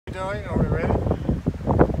Doing? Are we ready?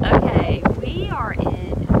 Okay, we are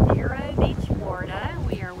in Vero Beach, Florida.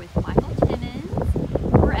 We are with Michael Timmons.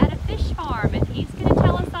 We're at a fish farm and he's going to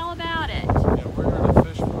tell us all about it. Yeah, we're at a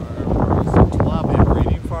fish farm. It's a tilapia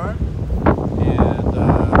breeding farm. And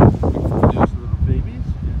we produce little babies.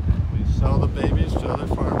 And we sell the babies to other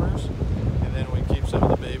farmers. And then we keep some of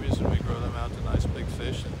the babies and we grow them out to nice big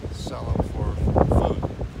fish and sell them for food.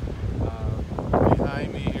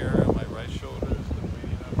 Behind me here on my right shoulder is the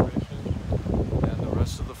breeding operation. And the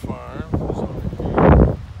rest of the farm is over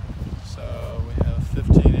here. So we have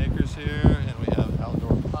 15 acres here and we have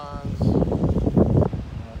outdoor ponds.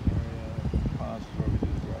 That area, ponds is where we do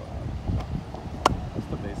the grow out. That's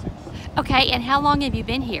the basics. Okay, and how long have you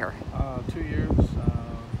been here? 2 years.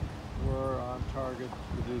 We're on target to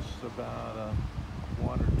produce about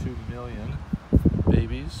 1 or 2 million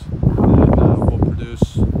babies. And we'll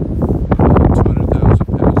produce 200,000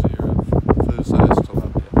 pounds a year of food-sized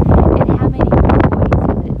tilapia. And how many employees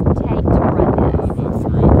does it take to run this? About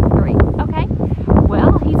 3. 3. Okay.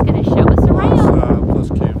 Well, he's going to show us around. Plus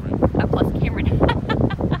Cameron. Oh, plus Cameron.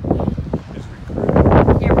 He's recruiting.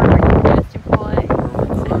 Cameron, are you best employee?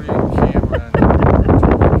 We're recruiting Cameron to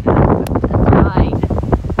work here. That's right.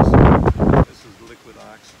 This is liquid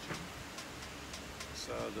oxygen.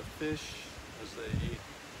 So the fish, as they eat,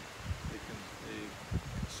 they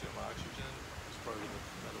consume oxygen as part of the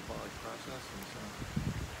metabolic process. And so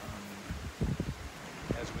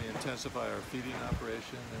as we intensify our feeding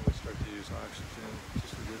operation, then we start to use oxygen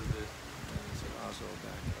just a little bit, and it's an also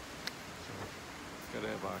backup. So got to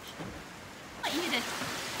have oxygen. I want you to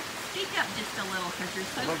speak up just a little because you're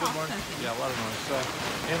so A little bit more. soft-spoken. Yeah, a lot of noise. So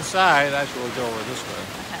inside, actually, we'll go over this way.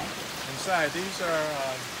 Okay. Inside, these are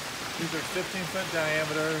 15-foot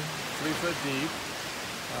diameter, 3-foot deep.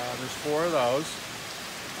 There's 4 of those.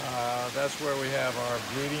 That's where we have our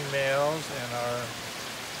breeding males and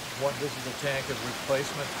this is a tank of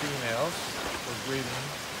replacement females for breeding.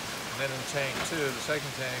 And then in tank 2, the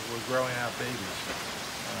second tank, we're growing out babies.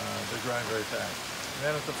 They're growing very fast. And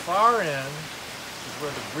then at the far end is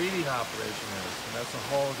where the breeding operation is. And that's a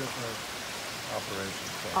whole different operation.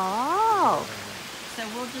 So Oh. So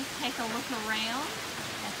we'll just take a look around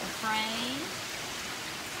at the frame.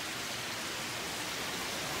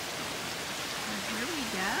 And here we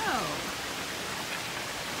go.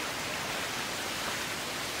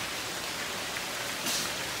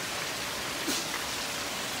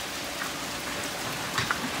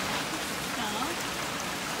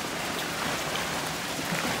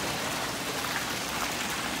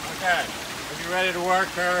 Okay, are you ready to work,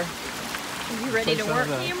 her? Are you ready to work,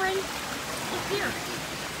 that. Cameron? Look here.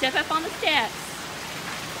 Step up on the steps.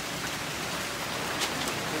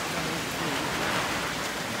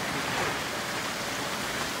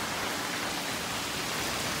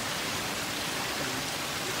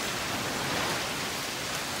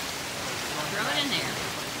 Throw it in there.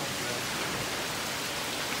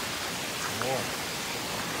 More.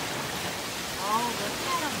 Oh, look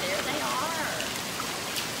at them. There they are.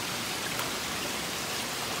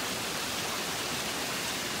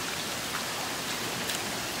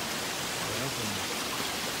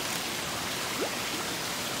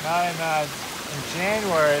 Now in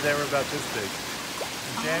January they were about this big.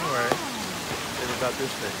 In January they were about this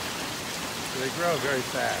big. So they grow very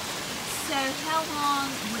fast. So how long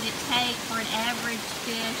would it take for an average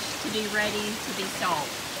fish to be ready to be sold?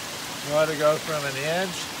 You want to go from an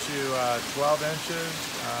inch to 12 inches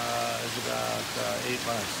is about 8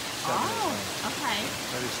 months, 7 8 months. Okay.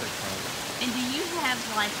 Maybe 6 months. And do you have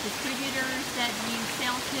like distributors that you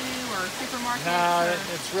sell to or supermarkets? No, or?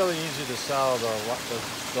 it's really easy to sell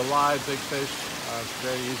the live big fish. It's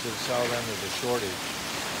very easy to sell them as a shortage.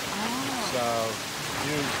 Oh. So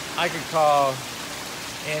I could call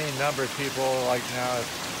any number of people. Like now,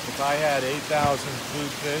 if I had 8,000 food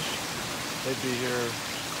fish, they'd be here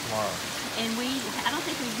tomorrow. And I don't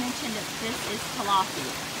think we've mentioned that this is tilapia.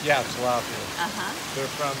 Yeah, tilapia. Uh-huh. They're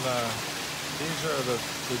from these are the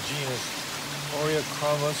genus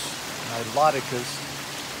Oreochromis niloticus.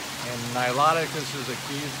 And niloticus is a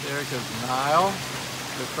key there because Nile,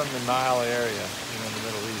 they're from the Nile area, in the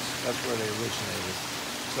Middle East. That's where they originated.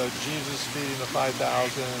 So Jesus feeding the 5,000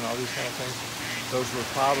 and all these kind of things, those were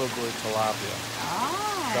probably tilapia.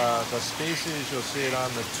 Oh. The species, you'll see it on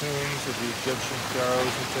the tombs of the Egyptian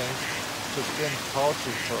pharaohs and things. So it's been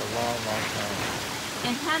cultured for a long, long time.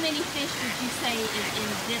 And how many fish would you say is in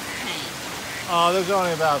this tank? Oh, there's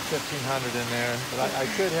only about 1,500 in there, but I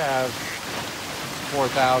could have 4,000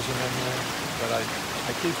 in there. But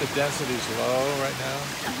I keep the densities low right now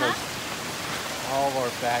because all of our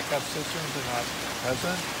backup systems are not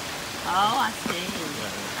present. Oh, I see.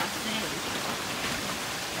 I see.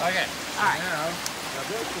 Okay. All right. Now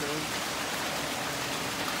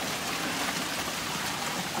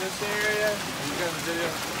this area, you got the video.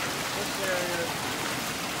 This area,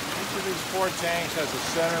 each of these 4 tanks has a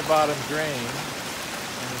center bottom drain.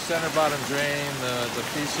 In the center bottom drain, the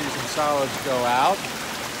feces and solids go out.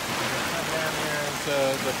 And they come down here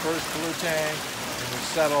into the first blue tank and they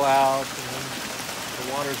settle out. And then the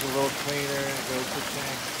water's a little cleaner. It goes to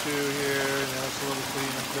tank 2 here, and then it's a little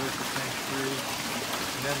cleaner. It goes to tank 3.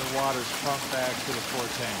 And then the water's pumped back to the 4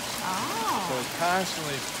 tanks. Oh. So it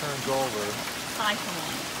constantly turns over.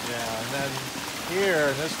 Cycling. Yeah, and then here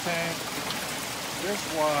in this tank, this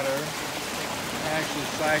water actually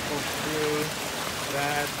cycles through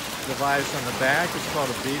that device on the back. It's called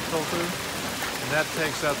a bead filter, and that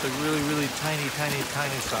takes out the really, really tiny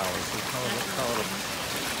solids. We call it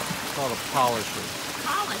a polisher.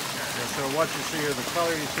 Polisher. Yeah, so what you see here, the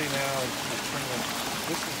color you see now is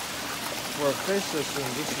this is for a fish system.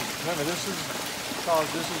 Remember, this is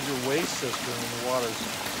your waste system, and the water's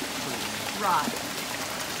Right.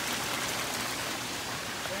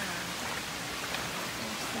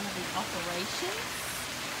 Some of the operations.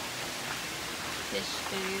 Fish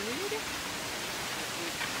food.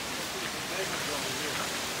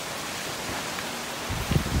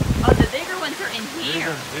 Oh, the bigger ones are in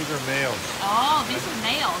here. These are males. Oh, these are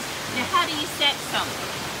males. Now, how do you sex them?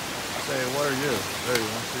 Say, what are you? There, you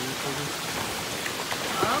want to see these pictures?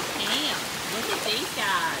 Oh, damn. Look at these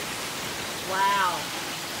guys. Wow.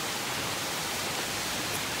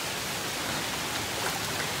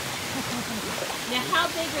 Now, how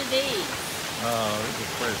big are these? Oh, this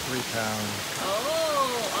is probably 3 pounds.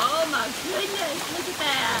 Oh my goodness, look at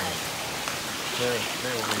that. They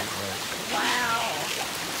will eat, right? Wow.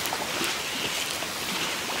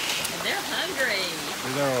 And they're hungry.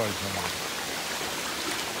 They're always hungry.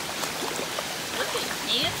 Look at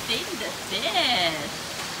him feeding the fish.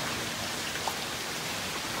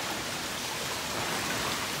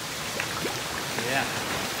 Yeah.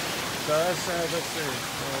 So let's see.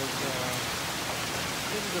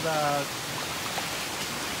 There's about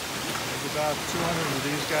 200 of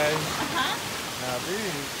these guys. Uh-huh. Now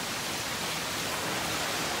these,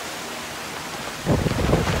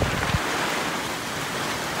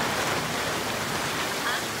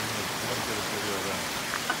 let me get a video of that.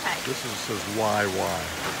 Okay. This says YY.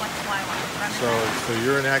 What's the Y1? So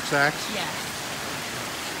you're an XX, Yes.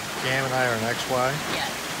 Cam and I are an XY,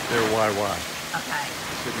 Yes. they're YY. Okay.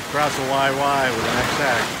 So if you cross a YY with an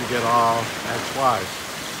XX, you get all XYs.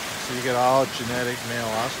 So you get all genetic male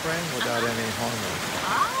offspring without any hormones.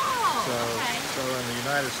 Oh, okay. So in the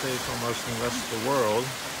United States, almost in the rest of the world,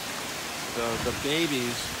 the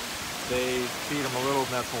babies, they feed them a little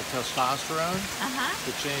methyl testosterone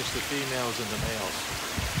to change the females into males.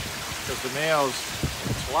 Because the males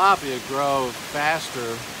in tilapia grow faster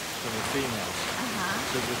than the females.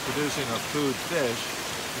 So if you're producing a food fish,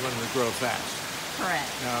 you want them to grow fast. Correct.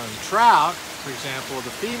 Now in trout, for example,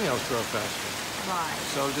 the females grow faster. Right.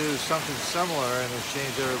 So do something similar and it'll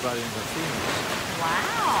change everybody into females.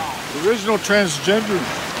 Wow. The original transgenders.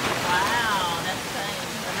 Wow, that's funny.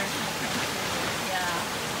 Original transgender,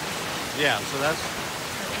 yeah. Yeah, so that's So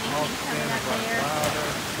all anything coming up standard. there? Wow,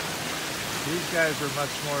 these guys are much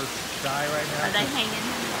more shy right now. Are they hanging?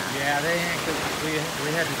 Yeah, they hang because we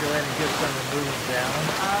had to go in and get some and move them down.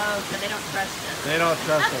 Oh, so they don't trust us. They don't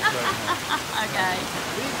trust us right now. Okay.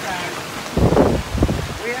 These guys,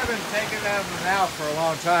 we haven't taken them out for a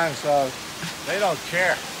long time, so they don't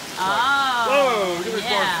care. Oh, whoa, give us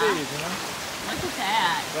more yeah. feed, you know? Look at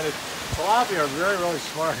that. But tilapia are very, really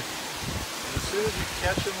smart. And as soon as you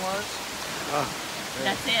catch them once,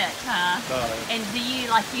 That's it, huh? And do you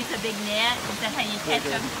like use a big net? Is that how you catch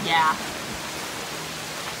them? Yeah.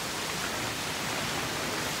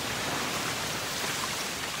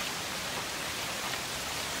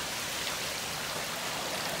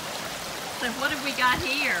 So what have we got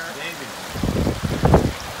here? babies.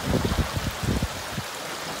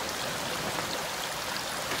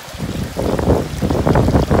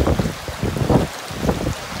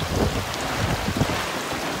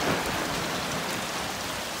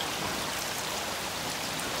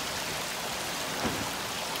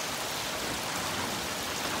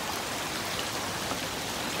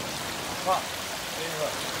 Look,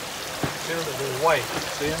 see, they're white.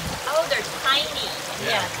 See them? Oh, they're tiny.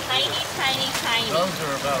 Yeah, tiny. Those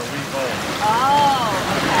are about a week old. Oh,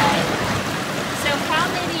 okay. So how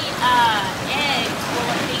many eggs will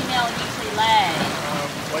a female usually lay?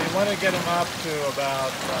 Well, you want to get them up to about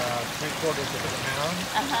 3/4 of a pound.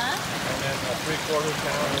 And then a 3/4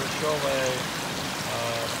 pounder, she'll lay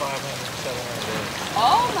 500 to 700 eggs.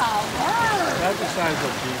 Oh my word. That's the size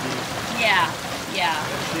of BBs. Yeah. Yeah. And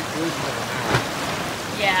then sheep lose them in an hour.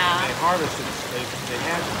 Yeah. And they harvest it, they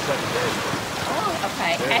hatch in 7 days. Oh,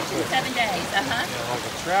 okay. Very Hatch in quick. 7 days. Uh-huh. You know, like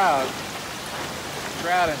a trout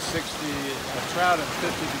in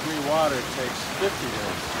 50-degree water takes 50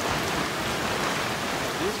 days.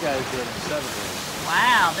 These guys do it in 7 days.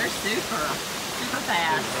 Wow, they're super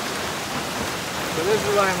fast. So this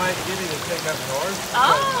is what I might give you to take up north.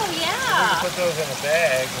 Oh, You yeah. put those in a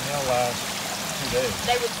bag and they'll last 2 days.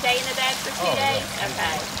 They would stay in the bag for 2 Oh, yeah. days?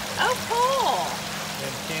 Okay. Oh, cool. And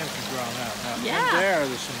cans are grown out. Now, Yeah. in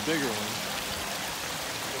there's some bigger ones.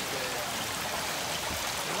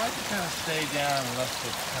 They like to kind of stay down unless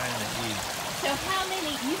they're trying to eat. So how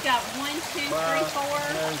many? You've got 1, 2, 3, 4?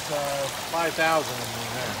 There's 5,000 in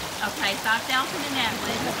there. Okay, 5,000 in that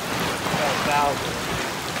one. About 1,000.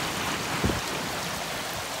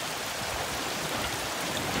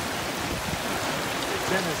 They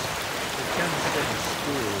tend to stay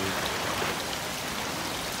screwed.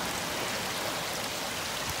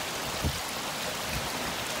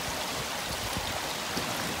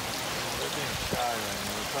 They're being shy right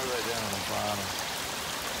now. They're probably right down on the bottom.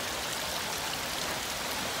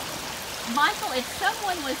 Michael, if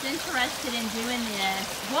someone was interested in doing this,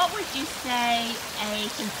 what would you say a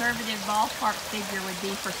conservative ballpark figure would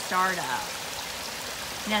be for startup?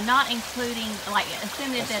 Now, not including, like,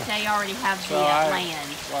 assuming that they already have the land.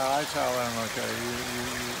 Well, I tell them, okay,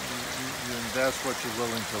 you invest what you're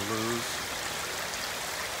willing to lose.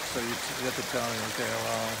 So you have to tell them, okay,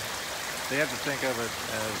 well, they have to think of it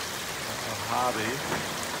as a hobby.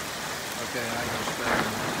 Okay, I'm going to spend,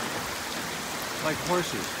 like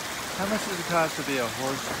horses. How much does it cost to be a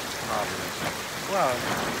horse hobbyist? Well,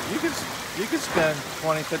 you could spend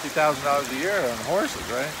 $20,000, $50,000 a year on horses,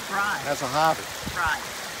 right? Right. That's a hobby. Right.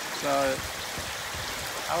 So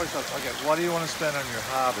I always thought, okay, what do you want to spend on your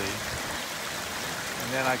hobby?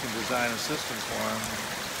 And then I can design a system for them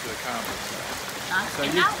to accomplish that. So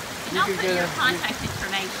and I'll put your contact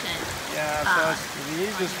information. Yeah, so the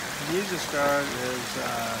easiest start is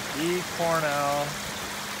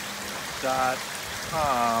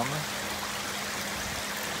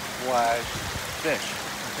ecornell.com/fish.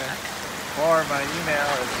 Okay? Or my email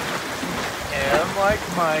is M like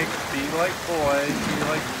Mike, B like boy, T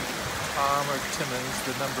like Tom or Timmons,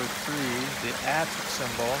 the number 3, the @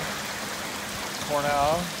 symbol,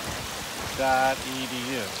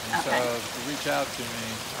 cornell.edu. And so if you reach out to me,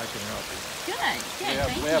 I can help you. Good, thank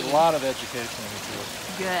you. We have a lot of educational materials.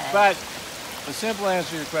 Good. But the simple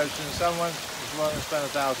answer to your question, if someone is willing to spend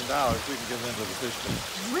 $1,000, we can give them to the fish business.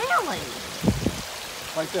 Really?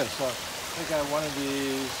 Like this. So I think I have one of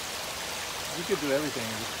these. You could do everything.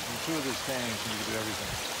 In 2 of these tanks, you could do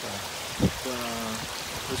everything. So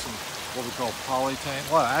there's some what we call poly tank.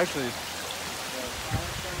 Well, actually,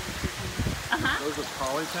 those are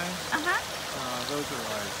poly tanks. Those are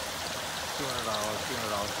like $200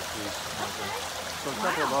 a piece. Okay. So a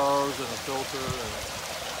couple of those and a filter and a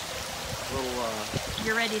little.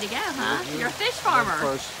 You're ready to go, huh? You're a fish farmer. Of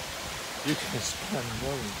course, you can spend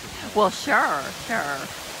millions. Well, sure.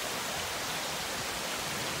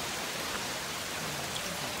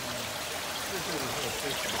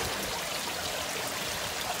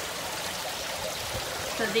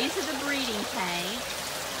 So these are the breeding tanks.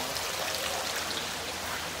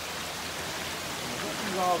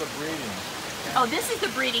 This is all the breeding. Oh, this is the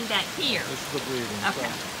breeding back here. This is the breeding.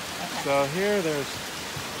 Okay. So here there's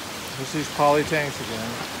these poly tanks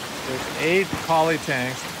again. There's 8 poly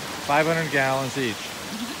tanks, 500 gallons each.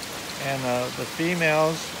 And the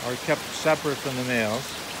females are kept separate from the males.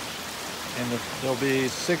 And there'll be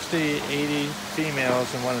 60, 80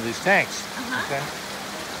 females in one of these tanks. Okay?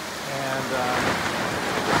 And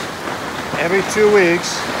every 2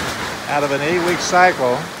 weeks, out of an 8-week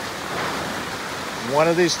cycle, one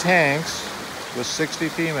of these tanks with 60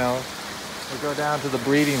 females will go down to the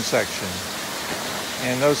breeding section.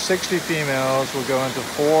 And those 60 females will go into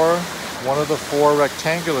one of the 4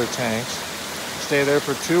 rectangular tanks, stay there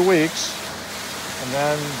for 2 weeks, and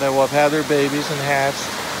then they will have had their babies and hatched.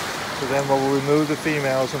 So then we'll remove the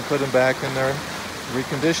females and put them back in their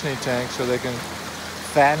reconditioning tank so they can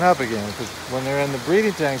fatten up again. Because when they're in the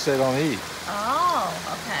breeding tanks, they don't eat. Oh,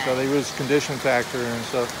 okay. So they lose condition factor, and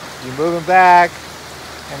so you move them back,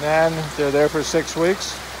 and then they're there for 6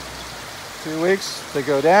 weeks. 2 weeks, they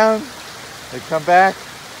go down, they come back.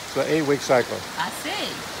 So 8-week cycle. I see.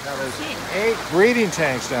 Now there's 8 breeding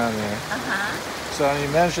tanks down there. So I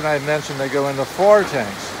mentioned they go into 4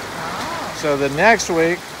 tanks. Oh. So the next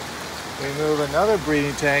week, we move another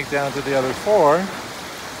breeding tank down to the other 4.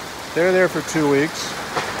 They're there for 2 weeks.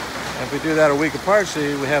 And if we do that a week apart,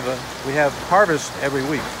 see, we have harvest every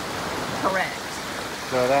week. Correct.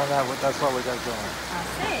 So that's what we got going. I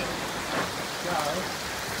see.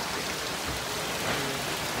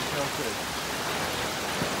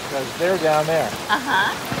 Because they're down there.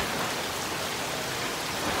 Uh-huh.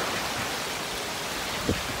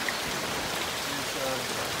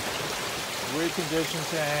 Reconditioned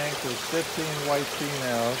tank. There's 15 white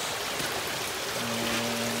females. And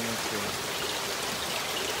let's see.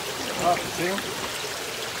 Oh, see them?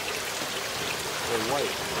 They're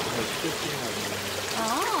white. There's 15 of them.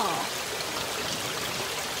 Oh.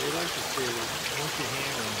 They like to see it. Once you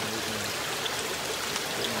handle them, they're going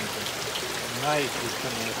to. Night is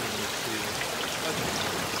coming up in this season.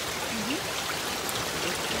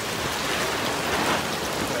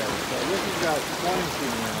 Okay, so this has got 20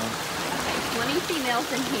 females. Okay, 20 females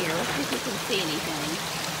in here. Let's see if you can see anything.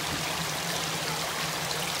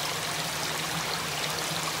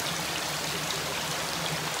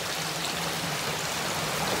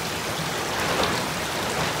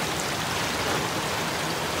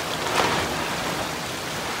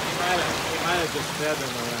 We might have just fed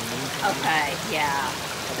them around these. Okay, yeah.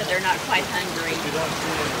 So they're not quite hungry. You don't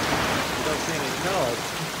see any pellets,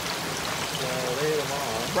 so they ate them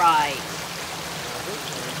all. Right.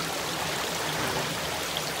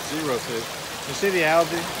 Zero fish. You see the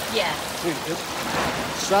algae? Yes. See,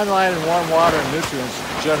 sunlight and warm water and nutrients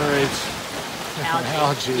generates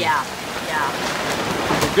algae. Yeah, yeah.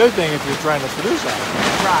 It's a good thing if you're trying to produce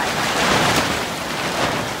algae. Right.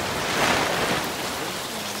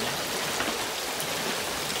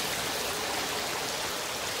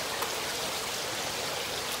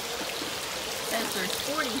 There's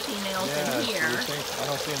 40 females in here. I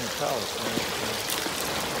don't see any pellets.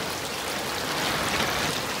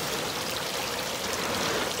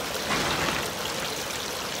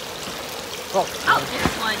 Oh,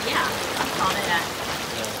 there's one, yeah. I saw that.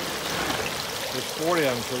 Yeah. There's 40 of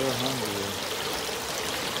them, so they're hungry.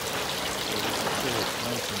 It's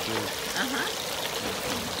nice and big. Uh-huh.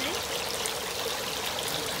 Okay.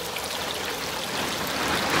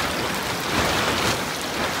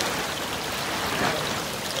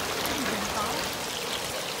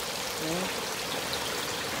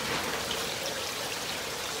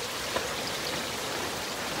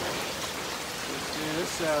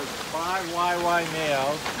 This has 5 YY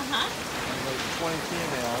males Uh-huh. and there's 20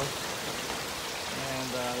 females, and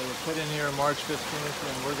they were put in here on March 15th,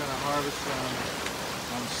 and we're going to harvest them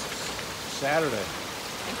on Saturday.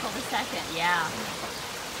 April the 2nd, yeah.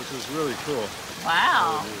 Which is really cool.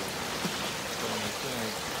 Wow.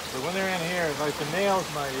 But when they're in here, like the males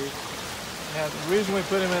might eat. Now, the reason we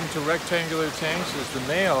put them into rectangular tanks is the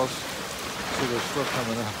males, see they're still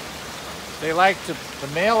coming up. The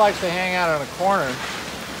male likes to hang out in a corner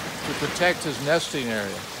to protect his nesting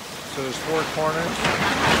area. So there's 4 corners,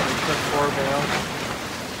 we put 4 males.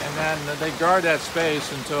 And then they guard that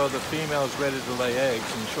space until the female is ready to lay eggs.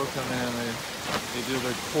 And she'll come in, they do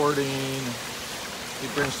their courting, they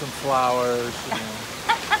bring some flowers, and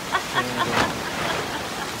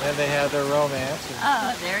then they have their romance.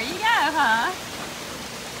 Oh, there you go, huh?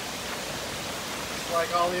 Just like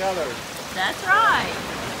all the others. That's right.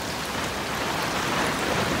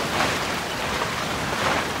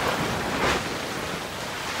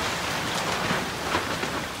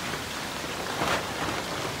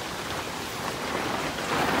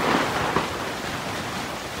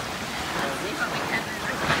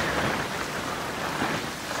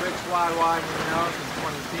 YY males and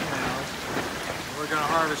 20 females. We're going to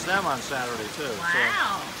harvest them on Saturday too.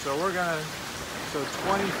 Wow. So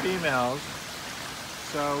 20 females.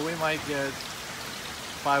 So we might get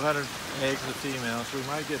 500 eggs a female. So we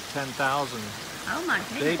might get 10,000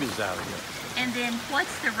 babies out of it. And then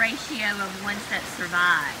what's the ratio of ones that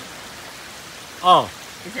survive? Oh,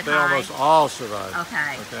 is it they high? almost all survive.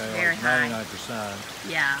 Okay, like very high. 99%.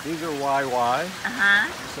 Yeah. These are YY. Uh-huh.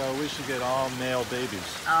 So we should get all male babies.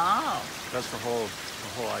 Oh. That's the whole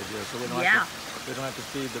idea. So we don't have to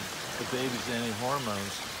feed the babies any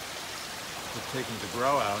hormones to take them to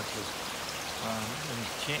grow out. Because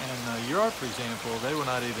in Europe, for example, they will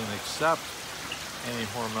not even accept any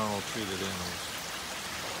hormonal treated animals.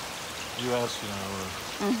 U.S.,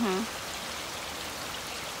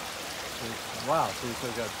 wow, so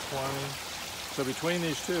we've got 20. So between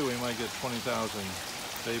these two, we might get 20,000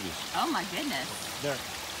 babies. Oh my goodness.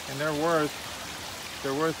 They're worth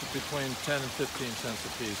between 10 and 15 cents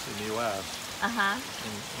a piece in the U.S. Uh-huh.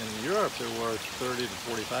 In Europe, they're worth 30 to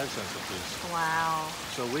 45 cents a piece. Wow.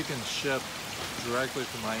 So we can ship directly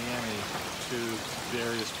from Miami to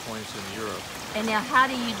various points in Europe. And now how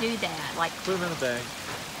do you do that? Like put them in a bag.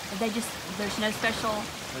 There's no special...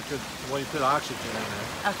 You put oxygen in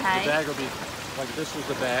there. Okay. The bag will be like this is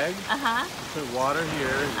the bag. You put water here,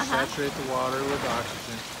 you saturate the water with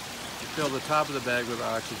oxygen. You fill the top of the bag with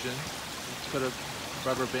oxygen, put a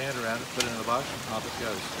rubber band around it, put it in the box, and off it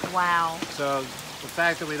goes. Wow. So the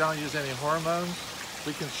fact that we don't use any hormones,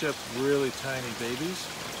 we can ship really tiny babies,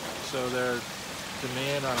 so their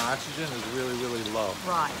demand on oxygen is really, really low.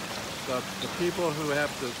 Right. So the people who have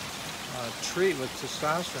to treat with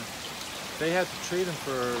testosterone, they have to treat them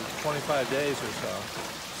for 25 days or so.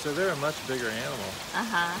 So they're a much bigger animal.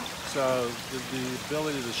 So the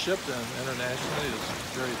ability to ship them internationally is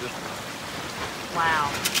very difficult. Wow.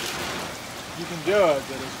 You can do it,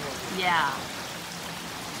 but it's not. Yeah.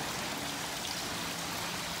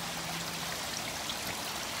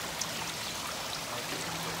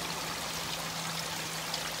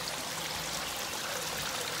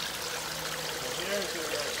 Here's the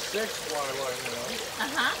 6 wildlife males.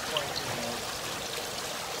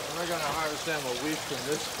 And we're going to harvest them a week from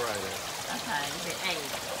this Friday. Okay, the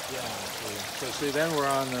 8th. Yeah. So see, then we're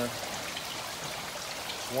on the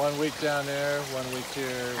 1 week down there, 1 week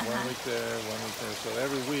here, 1 week there, 1 week there. So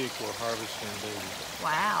every week we're harvesting babies.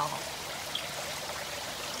 Wow.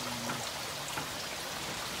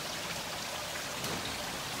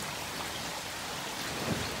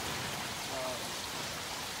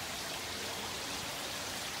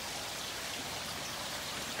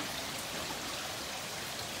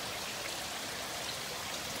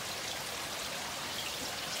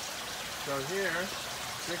 So here,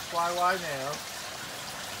 6 fly wide males,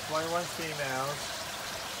 21 females,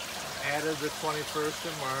 added the 21st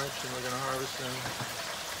of March, and we're going to harvest them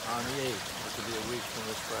on the 8th, which will be a week from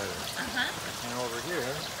this Friday. And over here,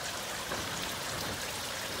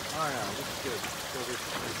 oh yeah, this is good. So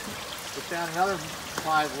we found another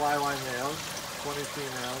 5 fly wide males, 20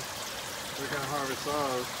 females. We're going to harvest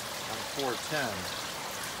those on 4/10.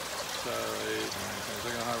 So 8, 9, 10.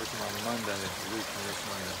 We're going to harvest them on Monday, a week from this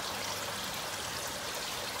Monday.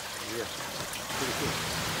 Yeah, pretty cool.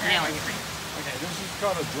 Okay, this is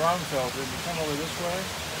called a drum filter. You come over this way.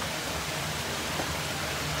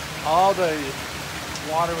 All the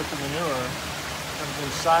water with the manure comes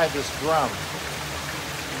inside this drum.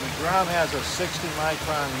 And the drum has a 60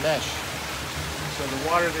 micron mesh. So the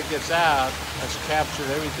water that gets out has captured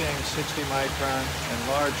everything 60 micron and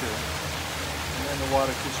larger. And then the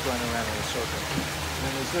water keeps going around in a circle.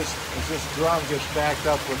 And as this drum gets backed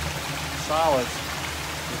up with solids,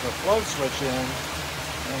 there's a float switch in,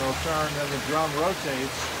 and it'll turn, then the drum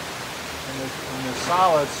rotates, and the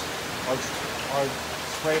solids are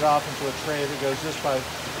sprayed off into a tray that goes this way.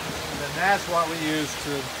 And then that's what we use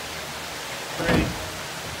to create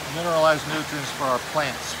mineralized nutrients for our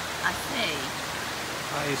plants. I see.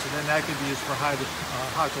 So then that could be used for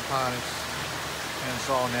hydroponics, and it's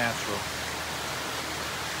all natural.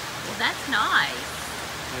 Well, that's nice.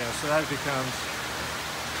 Yeah, so that becomes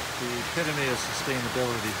the epitome of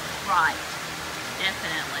sustainability. Right.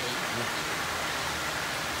 Definitely.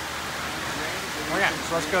 Okay,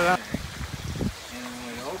 so let's go down. And when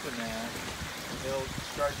we open that, it'll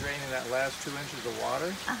start draining that last 2 inches of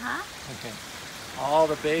water. Okay. All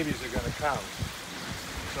the babies are going to come.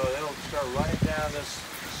 So it'll start running down this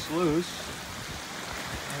sluice.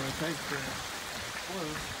 And we take the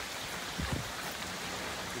sluice,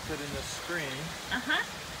 we put in this stream, and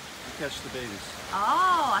catch the babies.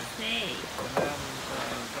 Oh, I see. And then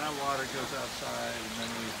that water goes outside, and then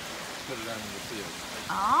we put it out in the field.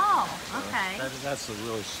 Oh, okay. That's a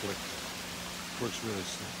really slick. Works really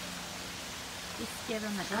slick. Just give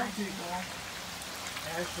them an Some idea. people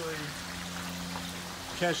actually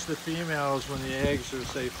catch the females when the eggs are,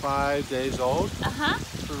 say, 5 days old.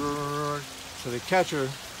 So they catch her,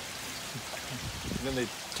 and then they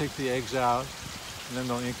take the eggs out, and then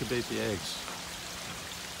they'll incubate the eggs.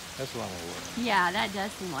 That's a lot of work. Yeah, that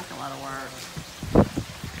does seem like a lot of work.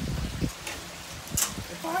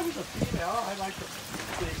 If I was a female, I'd like to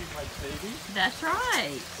baby my baby. That's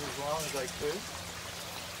right. For as long as I could.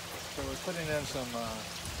 So we're putting in some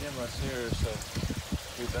inlets here so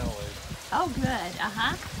we ventilate. Oh, good.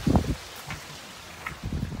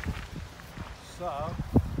 So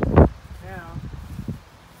now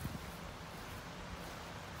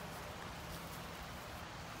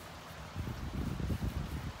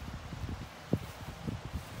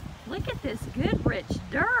Look at this good, rich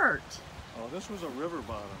dirt. oh, this was a river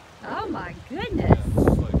bottom. Oh my Yeah, goodness.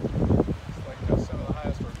 it's like some of the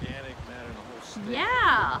highest organic matter in the whole state.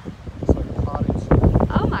 Yeah. It's like potting soil.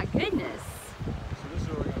 Oh my goodness. So this is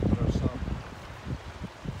where we're going to put our sump.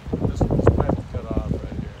 This pipe will cut off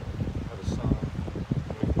right here. Put a sump.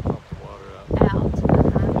 We can pump the water out.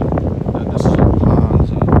 And this is our pond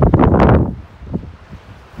zone.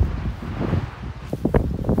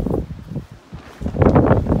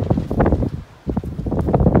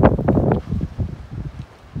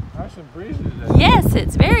 Nice and breezy today. Yes,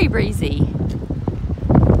 it's very breezy.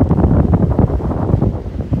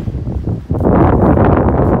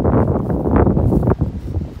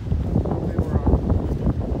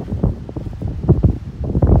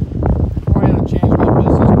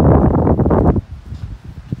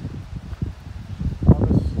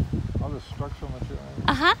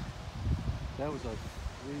 That was a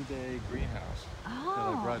 3-day greenhouse that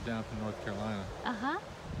I brought down from North Carolina.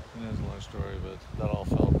 And there's a long story, but that all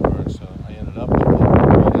fell apart, so I ended up with the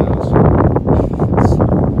greenhouse.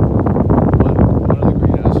 One of the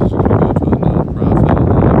greenhouses is going to go to a non-profit, and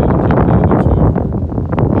then I'm going to keep the other two.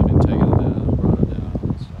 I've been taking it down and brought it down.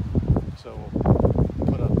 So we'll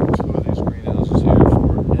put up 2 of these greenhouses here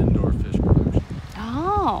for indoor fish production.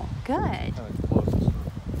 Oh, good. Kind of close this up.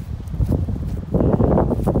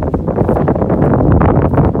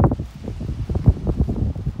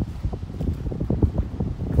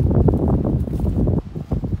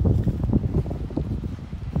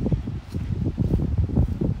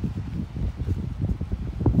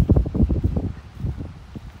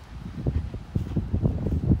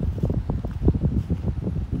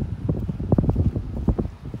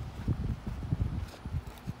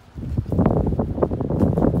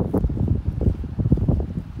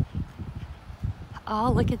 Oh,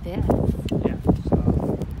 look at this. Yeah, so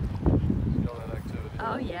all that activity.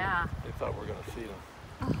 Oh, yeah. They thought we were going to feed them.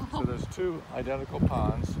 Oh. So there's 2 identical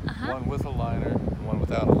ponds, one with a liner and one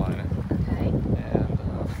without a liner. Okay. And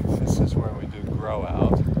this is where we do grow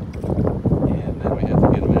out. And then we have to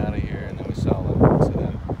get them out of here and then we sell them. So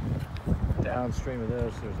then downstream of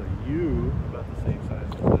this, there's a U about the same size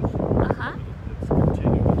as this. It's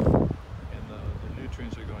continuous. And the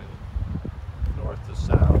nutrients are going north to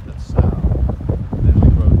south and south. Then we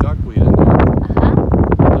grow duckweed in there.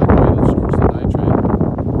 Duckweed absorbs the nitrate.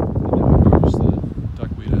 And then we harvest the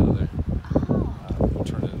duckweed out of there. We'll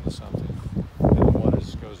turn it into something. And the water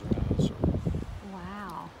just goes around in a circle.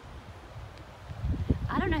 Wow.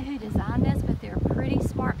 I don't know who designed this, but they're a pretty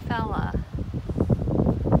smart fella.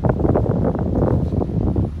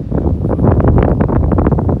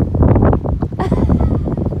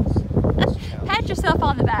 Pat yourself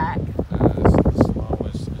on the back.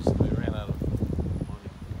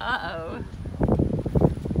 Uh-oh.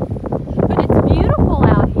 But it's beautiful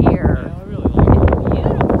out here. Yeah, I really like it. It's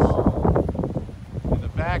beautiful. In the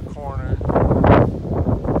back corner,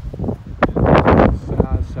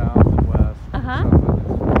 south and west.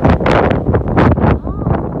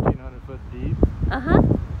 1,500 foot deep.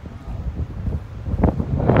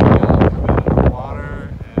 Water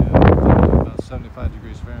and about 75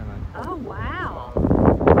 degrees Fahrenheit. Oh, wow.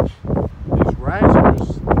 These risers,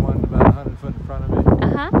 the one about 100 foot in front of me,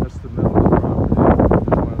 that's the middle of the property.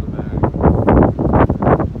 There's one in the back.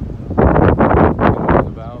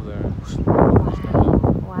 The valve there.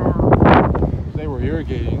 Wow. They were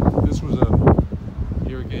irrigating. This was a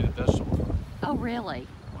irrigated vegetable Oh, really?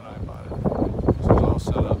 when I bought it. This was all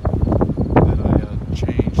set up. Then I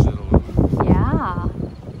changed it a little bit. Yeah.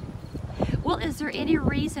 Well, is there any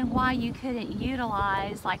reason why you couldn't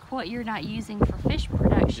utilize, like what you're not using for fish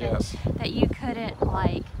production, Yes. that you couldn't,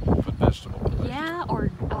 like, Put vegetable production. yeah, or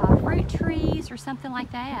fruit trees or something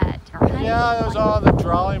like that? Or honey? Yeah, it was all on the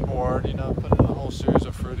drawing board, you know, put in a whole series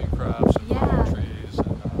of fruiting crops and fruit trees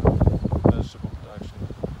and vegetable production.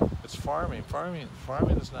 It's farming. Farming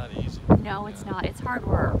is not easy. No, it's not. It's hard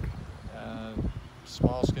work. And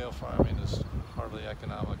small scale farming is hardly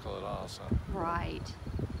economical at all. So. Right.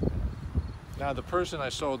 Now the person I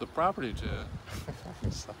sold the property to,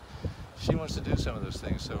 so she wants to do some of those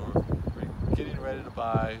things. So we're getting ready to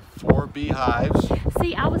buy 4 beehives.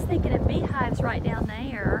 See, I was thinking of beehives right down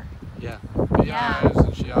there. Yeah, beehives,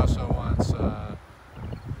 and she also wants, a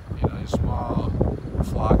small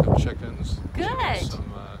flock of chickens. Good. She wants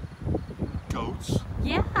some goats.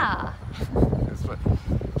 Yeah.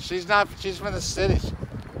 She's from the city.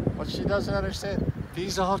 What she doesn't understand,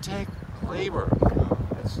 these all take labor.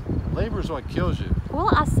 Labor is what kills you. Well,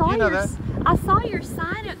 I saw I saw your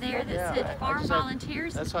sign up there that said farm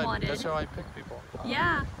volunteers wanted. That's how I pick people.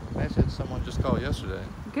 Yeah. I had someone just call yesterday.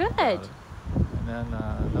 Good. And then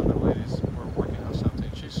another lady's working on something.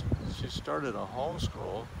 She started a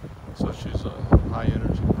homeschool, so she's a high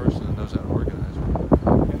energy person and knows how to organize it.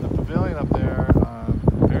 In the pavilion up there,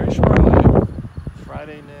 very shortly,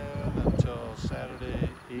 Friday noon until Saturday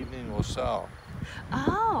evening, we'll sell.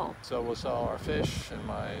 Oh. So we'll sell our fish and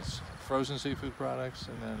my frozen seafood products,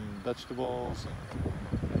 and then vegetables,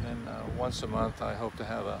 and then once a month I hope to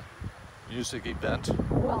have a music event.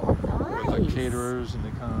 Well, nice. With the caterers, and they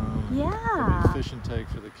come. Yeah. There'll be fish and take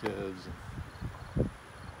for the kids.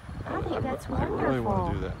 I think that's I really want to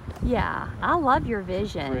wonderful. do that. Yeah, I love your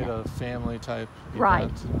vision. Create a family type Right.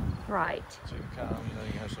 event. Right. So you come,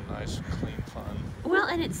 you can have some nice, clean fun. Well,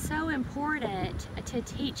 and it's so important to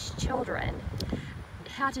teach children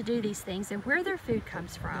how to do these things and where their food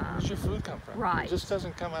comes from. Where's your food come from? Right. It just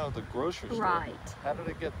doesn't come out of the grocery store. Right. How did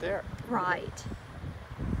it get there? Right.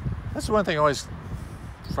 That's one thing always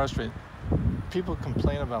frustrating. People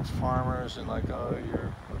complain about farmers and like, oh,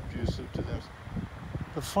 you're abusive to them.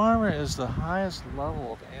 The farmer is the highest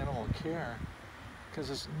level of animal care because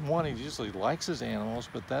it's one, he usually likes his animals,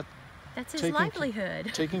 but That's his taking-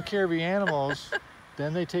 livelihood. taking care of your animals,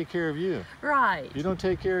 then they take care of you. Right. If you don't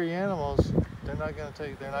take care of your animals, they're not going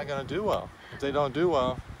to do well. If they don't do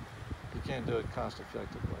well, you can't do it cost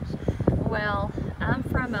effectively. So. Well, I'm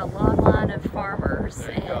from a long line of farmers,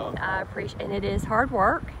 There you go. and I appreciate, and it is hard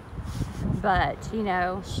work, but you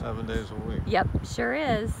know. 7 days a week. Yep, sure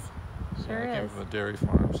is. Sure I came is. from a dairy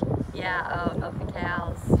farm, so Yeah, oh, the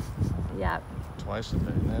cows. Yep. twice a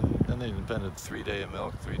day. And then they invented 3-day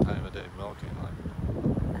milk, 3 times a day milking. Like,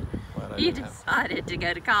 glad I You didn't have- decided to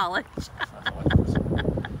go to college. I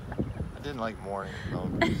didn't like morning milk.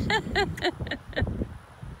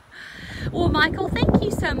 Well, Michael, thank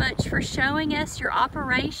you so much for showing us your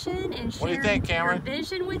operation and What do you sharing think, your Cameron?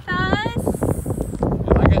 vision with us.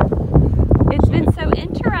 You like it? It's been so I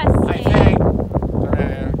interesting. think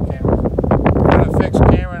we're gonna fix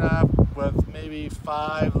Cameron up with maybe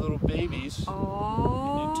 5 little babies.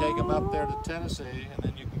 Oh. You take them up there to Tennessee, and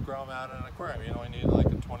then you can grow them out in an aquarium. You only need like a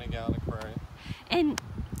 20-gallon aquarium. And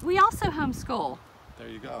we also homeschool. There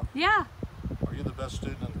you go. Yeah. Are you the best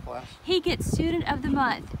student in the class? He gets Student of the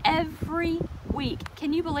Month every week.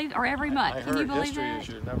 Can you believe, or every month? I Can you heard believe history that? is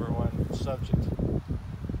your #1 subject.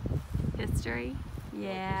 History.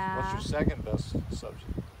 Yeah. What's your second best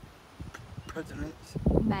subject? Presidents.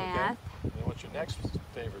 Math. And what's your next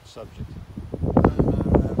favorite subject?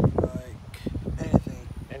 Like anything.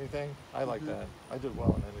 Anything? I like that. I did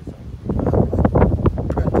well in anything.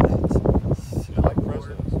 Presidents. You like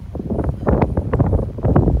presidents?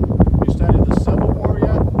 You studied the Civil War yet?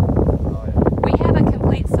 Oh yeah. We have a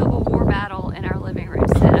complete Civil War battle in our living room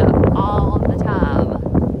set up all the time.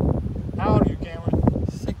 How old are you, Cameron?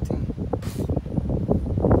 16.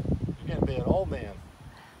 You're gonna be an old man.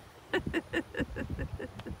 You're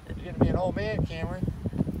gonna be an old man, Cameron.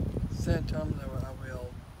 Sometimes I will.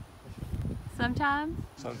 Sometimes.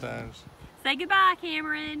 Sometimes. Say goodbye,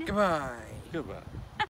 Cameron. Goodbye. Goodbye.